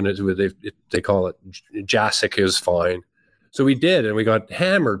 generations ago, and they call it Jasic is fine." So we did, and we got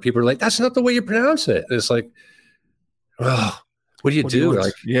hammered. People are like, "That's not the way you pronounce it." And it's like, well, what do you do?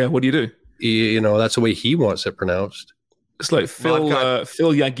 What do you do? You know, that's the way he wants it pronounced. It's like Phil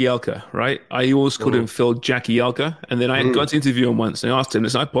Jagielka, right? I always called him Phil Jagielka. And then I got to interview him once and I asked him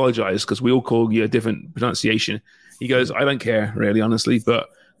this. I apologize because we all call you a different pronunciation. He goes, I don't care, really, honestly, but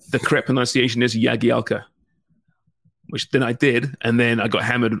the correct pronunciation is Jagielka, which then I did. And then I got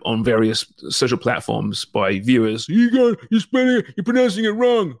hammered on various social platforms by viewers. You're pronouncing it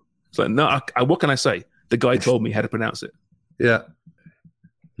wrong. It's like, no, what can I say? The guy told me how to pronounce it. Yeah.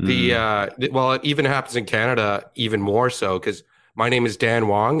 Well, it even happens in Canada even more so because my name is Dan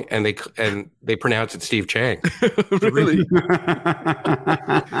Wong and they pronounce it Steve Chang. Really?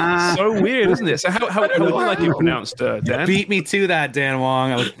 So weird, isn't it? So how would you like it pronounced, Dan? You beat me to that, Dan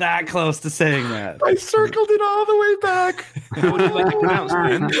Wong. I was that close to saying that. I circled it all the way back. How would you like it pronounced,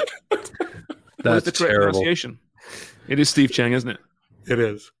 Dan? That's the correct terrible pronunciation. It is Steve Chang, isn't it? It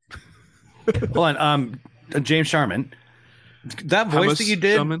is. Hold on, James Sharman. That voice that you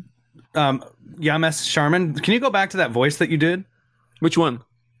did, Yames Sharman. Can you go back to that voice that you did? Which one?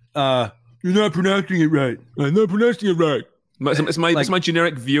 You're not pronouncing it right. I'm not pronouncing it right. It's my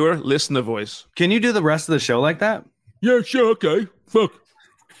generic viewer listener voice. Can you do the rest of the show like that? Yeah, sure. Okay. Fuck.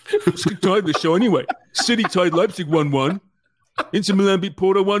 Let's get tied the show anyway. City tied Leipzig 1-1. Inter Milan beat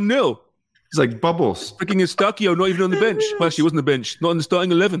Porto 1-0. It's like Bubbles. Freaking Eustachio not even on the bench. Well, she wasn't on the bench. Not in the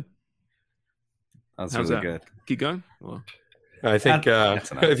starting 11. That's really good. Keep going. Well, I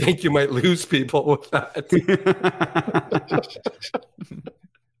think you might lose people with that.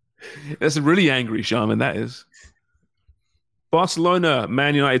 That's really angry, Sharman. That is. Barcelona,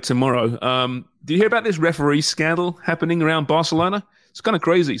 Man United tomorrow. Do you hear about this referee scandal happening around Barcelona? It's kind of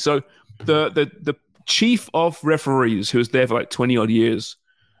crazy. So the chief of referees, who was there for like 20 odd years,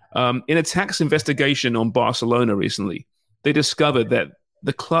 in a tax investigation on Barcelona recently, they discovered that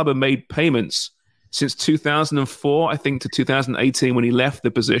the club had made payments since 2004, I think, to 2018 when he left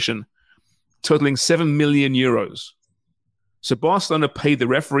the position, totaling 7 million euros. So Barcelona paid the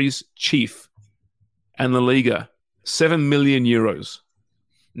referee's chief and the Liga 7 million euros.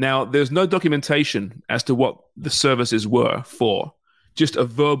 Now, there's no documentation as to what the services were for, just a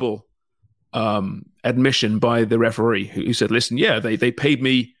verbal admission by the referee who said, listen, yeah, they paid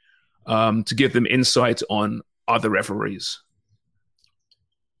me to give them insight on other referees.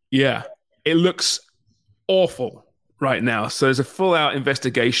 Yeah, it looks awful right now. So there's a full-out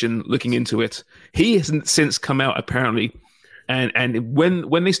investigation looking into it. He hasn't since come out, apparently, and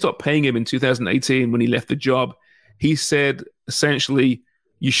when they stopped paying him in 2018, when he left the job, he said, essentially,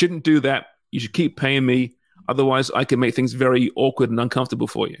 you shouldn't do that. You should keep paying me. Otherwise, I can make things very awkward and uncomfortable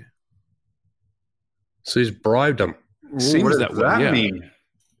for you. So he's bribed him. Seems what that does way, that yeah. mean?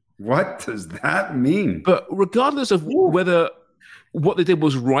 What does that mean? But regardless of whether what they did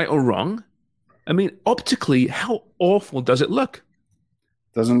was right or wrong, I mean, optically, how awful does it look?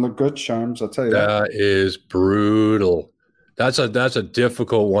 Doesn't look good, Charms. I'll tell you that. That is brutal. That's a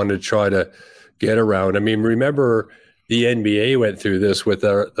difficult one to try to get around. I mean, remember the NBA went through this with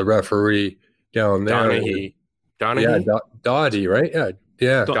the referee down there. Donahue. Yeah, Dottie, right?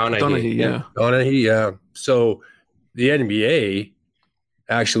 Yeah. Donahue, yeah. So the NBA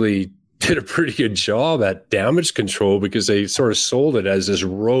actually did a pretty good job at damage control because they sort of sold it as this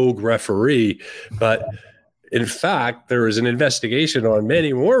rogue referee. But in fact, there was an investigation on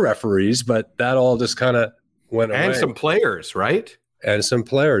many more referees, but that all just kind of went away. And some players, right? And some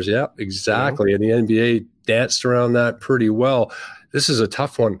players, yeah, exactly. And the NBA danced around that pretty well. This is a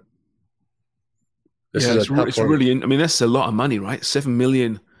tough one. It's really, I mean, that's a lot of money, right? 7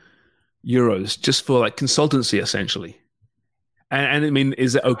 million euros just for like consultancy, essentially. And I mean,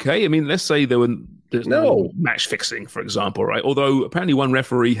 is it okay? I mean, let's say there's no match fixing, for example, right? Although apparently one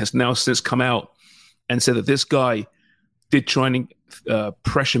referee has now since come out and said that this guy did try and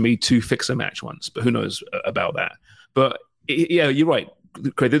pressure me to fix a match once, but who knows about that? But yeah, you're right,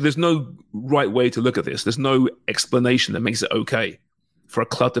 Craig. There's no right way to look at this. There's no explanation that makes it okay for a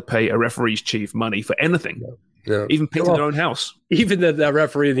club to pay a referee's chief money for anything. Yeah. Even painting their own house. Even that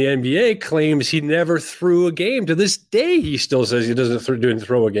referee in the NBA claims he never threw a game. To this day, he still says he didn't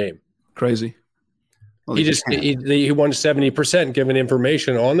throw a game. Crazy. Well, he won 70% given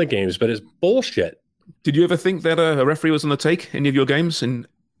information on the games, but it's bullshit. Did you ever think that a referee was on the take any of your games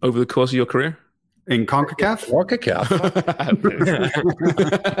over the course of your career? In CONCACAF?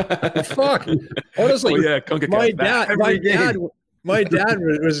 Fuck. Honestly, CONCACAF. My dad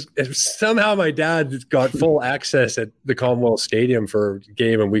was somehow my dad got full access at the Commonwealth Stadium for a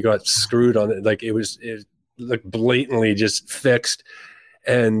game, and we got screwed on it. Like it was like blatantly just fixed.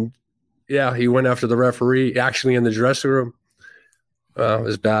 And yeah, he went after the referee actually in the dressing room. It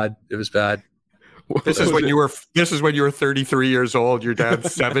was bad. It was bad. This is when you were 33 years old. Your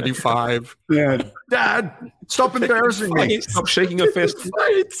dad's 75. Yeah, Dad, stop embarrassing me. Stop shaking your fist.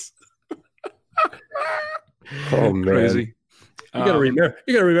 Oh man. Crazy. You gotta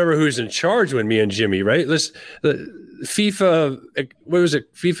remember who's in charge when me and Jimmy, right? FIFA, what was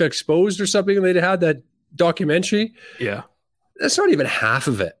it? FIFA Exposed or something? They had that documentary. Yeah. That's not even half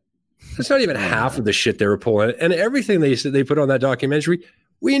of it. That's not even half of the shit they were pulling. And everything they said they put on that documentary,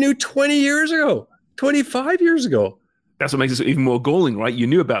 we knew 20 years ago, 25 years ago. That's what makes it even more galling, right? You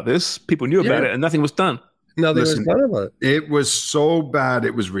knew about this. People knew about it and nothing was done. Nothing was done about it. It was so bad.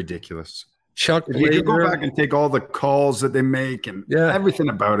 It was ridiculous. Chuck if you could go back and take all the calls that they make and everything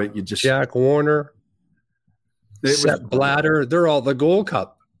about it, you just Jack Warner, Sepp Blatter, they're all the Gold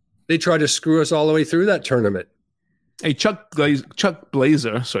Cup. They tried to screw us all the way through that tournament. Hey, Chuck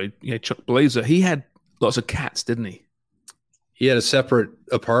Blazer, he had lots of cats, didn't he? He had a separate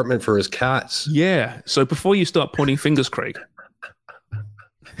apartment for his cats. Yeah. So before you start pointing fingers, Craig.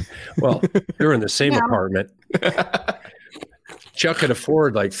 Well, you're in the same apartment. Chuck could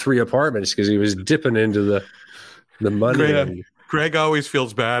afford like 3 apartments because he was dipping into the money. Greg always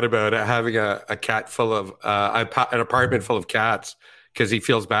feels bad about having an apartment full of cats because he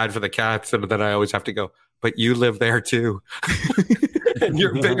feels bad for the cats, and then I always have to go, but you live there too, and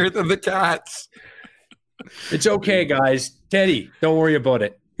you're bigger than the cats. It's okay, guys. Teddy, don't worry about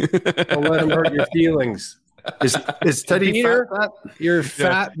it. Don't let him hurt your feelings. Is Teddy Peter, fat? You're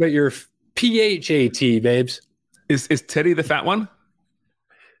fat, but you're PHAT, babes. Is Teddy the fat one?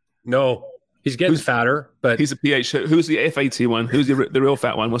 No, he's getting fatter, but he's a PH. Who's the FAT one? Who's the real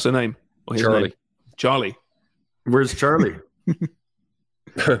fat one? What's her name? Charlie. Name? Charlie. Where's Charlie?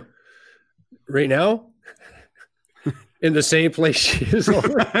 Right now? In the same place she is. She's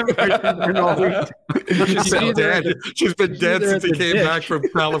been dead. She's been dead since he came back from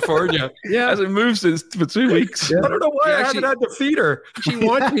California. Yeah, hasn't moved since for 2 weeks. Yeah. I don't know why I haven't had to feed her. She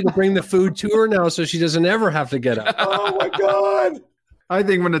wants me to bring the food to her now so she doesn't ever have to get up. Oh my God. I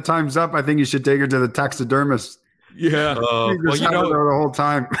think when the time's up, I think you should take her to the taxidermist. Yeah. Well, the whole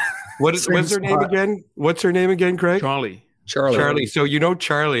time. What's her name again? What's her name again, Craig? Charlie. So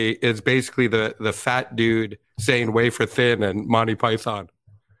Charlie is basically the fat dude saying "wafer thin" and Monty Python.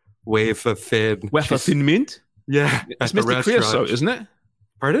 Wafer thin. Wafer thin mint. Yeah, it's Mr. Creosote, isn't it?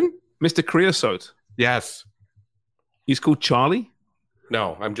 Pardon? Mr. Creosote. Yes. He's called Charlie.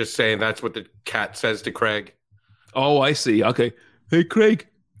 No, I'm just saying that's what the cat says to Craig. Oh, I see. Okay. Hey, Craig.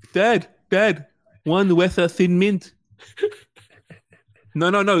 Dad. One wafer thin mint.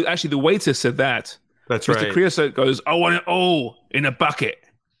 No. Actually, the waiter said that. That's Mr. right. Mr. Creosote goes, I want it all in a bucket.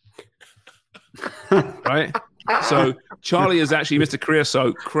 Right? So Charlie is actually Mr.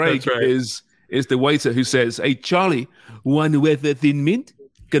 Creosote. Craig is the waiter who says, hey, Charlie, one wafer thin mint?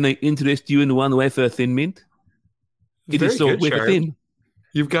 Can I interest you in one wafer thin mint? It is so wafer thin.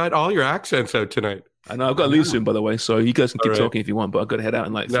 You've got all your accents out tonight. I know. I've got to leave soon, by the way. So you guys can keep talking if you want, but I've got to head out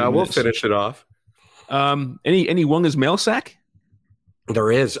in like 3 minutes. We'll finish it off. Any Wonga's mail sack?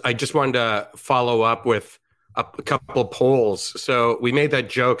 There is. I just wanted to follow up with a couple polls. So we made that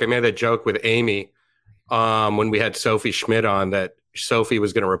joke. I made that joke with Amy when we had Sophie Schmidt on that Sophie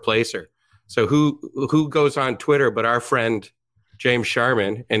was going to replace her. So who goes on Twitter but our friend James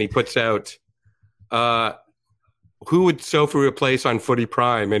Sharman, and he puts out who would Sophie replace on Footy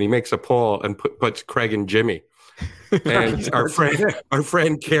Prime, and he makes a poll and puts Craig and Jimmy. And our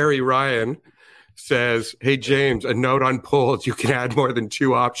friend Carrie Ryan says, hey, James, a note on polls, you can add more than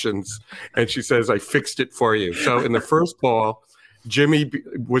 2 options. And she says, I fixed it for you. So in the first poll, Jimmy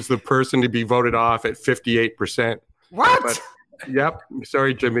was the person to be voted off at 58%. What? Yep.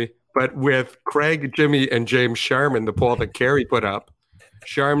 Sorry, Jimmy. But with Craig, Jimmy, and James Sharman, the poll that Carrie put up,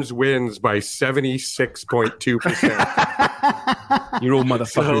 Sharms wins by 76.2%. You're all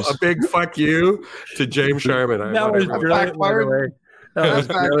motherfuckers. So a big fuck you to James Sharman. That was brilliant, by the way. That was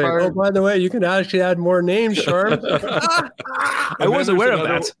brilliant. Oh, by the way, you can actually add more names, Sharm. I was aware of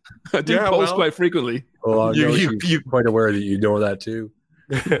that. I do polls quite frequently. Oh, you're quite aware that you know that too.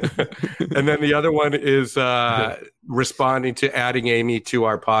 And then the other one is responding to adding Amy to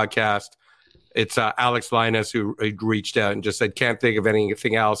our podcast. It's Alex Linus who reached out and just said, can't think of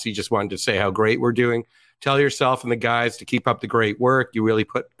anything else. He just wanted to say how great we're doing. Tell yourself and the guys to keep up the great work. You really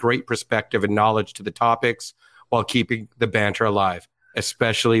put great perspective and knowledge to the topics while keeping the banter alive,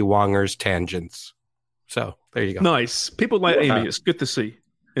 especially Wonger's tangents. So there you go. Nice. People like Amy. It's good to see,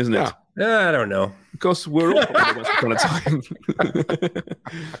 isn't it? I don't know. Because we're all once upon a time.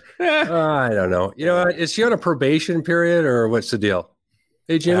 I don't know. You know, is she on a probation period or what's the deal?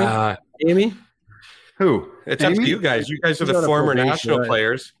 Hey, Jimmy? Amy? Who? It's up to you guys. You guys are the former national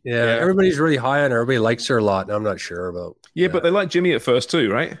players. Yeah, everybody's really high on her. Everybody likes her a lot, and I'm not sure about. Yeah, but they like Jimmy at first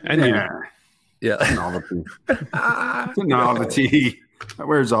too, right? And you. Yeah. Novelty. That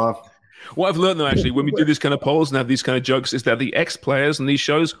wears off. What I've learned though, actually, when we do these kind of polls and have these kind of jokes, is that the ex-players in these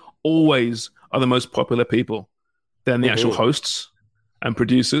shows always are the most popular people than the actual hosts and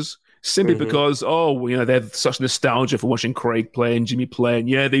producers. Simply because, they have such nostalgia for watching Craig play and Jimmy play, and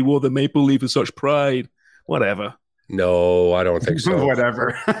they wore the maple leaf with such pride. Whatever. No, I don't think so.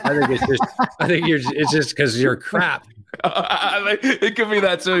 Whatever. I think it's just because you're crap. It could be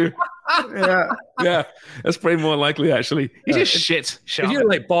that too. Yeah, that's probably more likely. Actually, he's just shit. If you're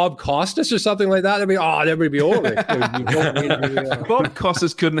like Bob Costas or something like that, everybody be over it. Bob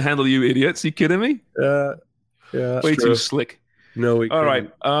Costas couldn't handle you idiots. You kidding me? Way too slick. No, all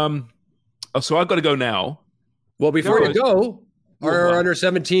right. So I've got to go now. Well, before you go, our under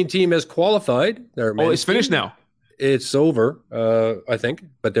 17 team has qualified. It's finished now. It's over, I think,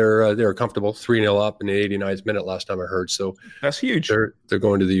 but they're comfortable. 3-0 up in the 89th minute last time I heard. So that's huge. They're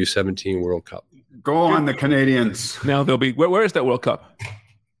going to the U17 World Cup. Go on, the Canadians. Now they'll be. Where is that World Cup?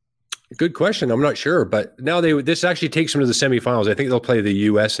 Good question. I'm not sure, but now this actually takes them to the semifinals. I think they'll play the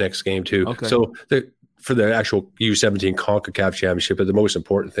U.S. next game too. Okay. So for the actual U17 CONCACAF championship, but the most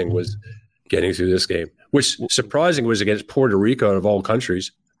important thing was getting through this game, which surprising was against Puerto Rico out of all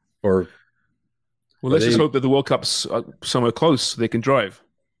countries. Well, let's just hope that the World Cup's somewhere close so they can drive.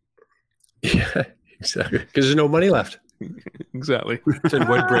 Yeah, exactly. Because there's no money left. Exactly. It's in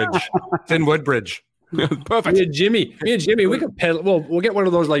Woodbridge. Perfect. Me and Jimmy, we can pedal. We'll get one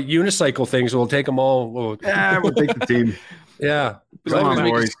of those like unicycle things. We'll take them all. We'll take the team. Yeah.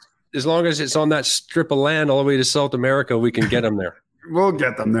 As long as it's on that strip of land all the way to South America, we can get them there. We'll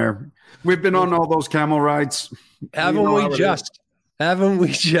get them there. We've been on all those camel rides. Haven't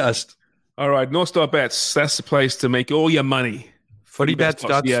we just? All right, North Star Bets. That's the place to make all your money.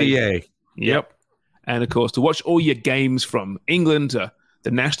 Footybets.ca. Yep. And, of course, to watch all your games from England to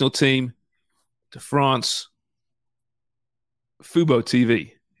the national team to France,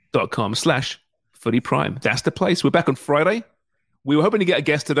 FuboTV.com/FootyPrime. That's the place. We're back on Friday. We were hoping to get a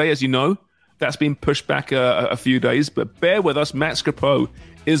guest today, as you know. That's been pushed back a few days, but bear with us. Matt Scripo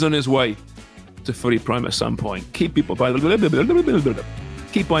is on his way to Footy Prime at some point. Keep buying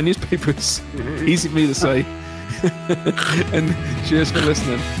newspapers. Easy for me to say. And cheers for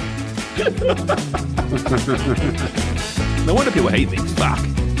listening. No wonder people hate me. Fuck.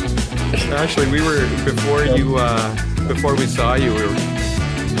 Actually, before we saw you, we were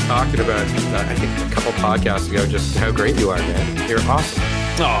talking about, I think a couple podcasts ago, just how great you are, man. You're awesome.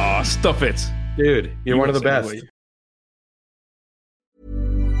 Oh, stop it. Dude, you're one of the best.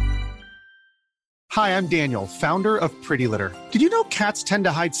 Hi, I'm Daniel, founder of Pretty Litter. Did you know cats tend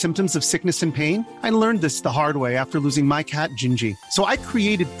to hide symptoms of sickness and pain? I learned this the hard way after losing my cat, Gingy. So I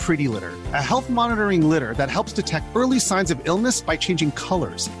created Pretty Litter, a health monitoring litter that helps detect early signs of illness by changing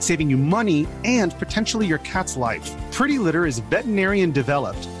colors, saving you money and potentially your cat's life. Pretty Litter is veterinarian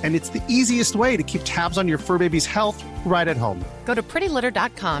developed, and it's the easiest way to keep tabs on your fur baby's health right at home. Go to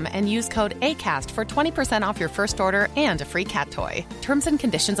prettylitter.com and use code ACAST for 20% off your first order and a free cat toy. Terms and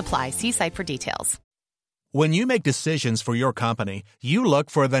conditions apply. See site for details. When you make decisions for your company, you look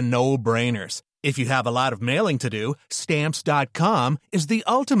for the no-brainers. If you have a lot of mailing to do, Stamps.com is the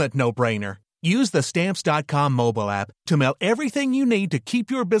ultimate no-brainer. Use the Stamps.com mobile app to mail everything you need to keep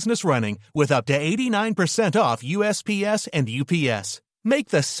your business running with up to 89% off USPS and UPS. Make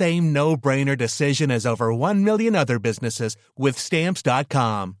the same no-brainer decision as over 1 million other businesses with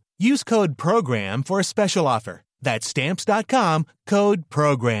Stamps.com. Use code PROGRAM for a special offer. That's Stamps.com, code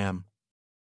PROGRAM.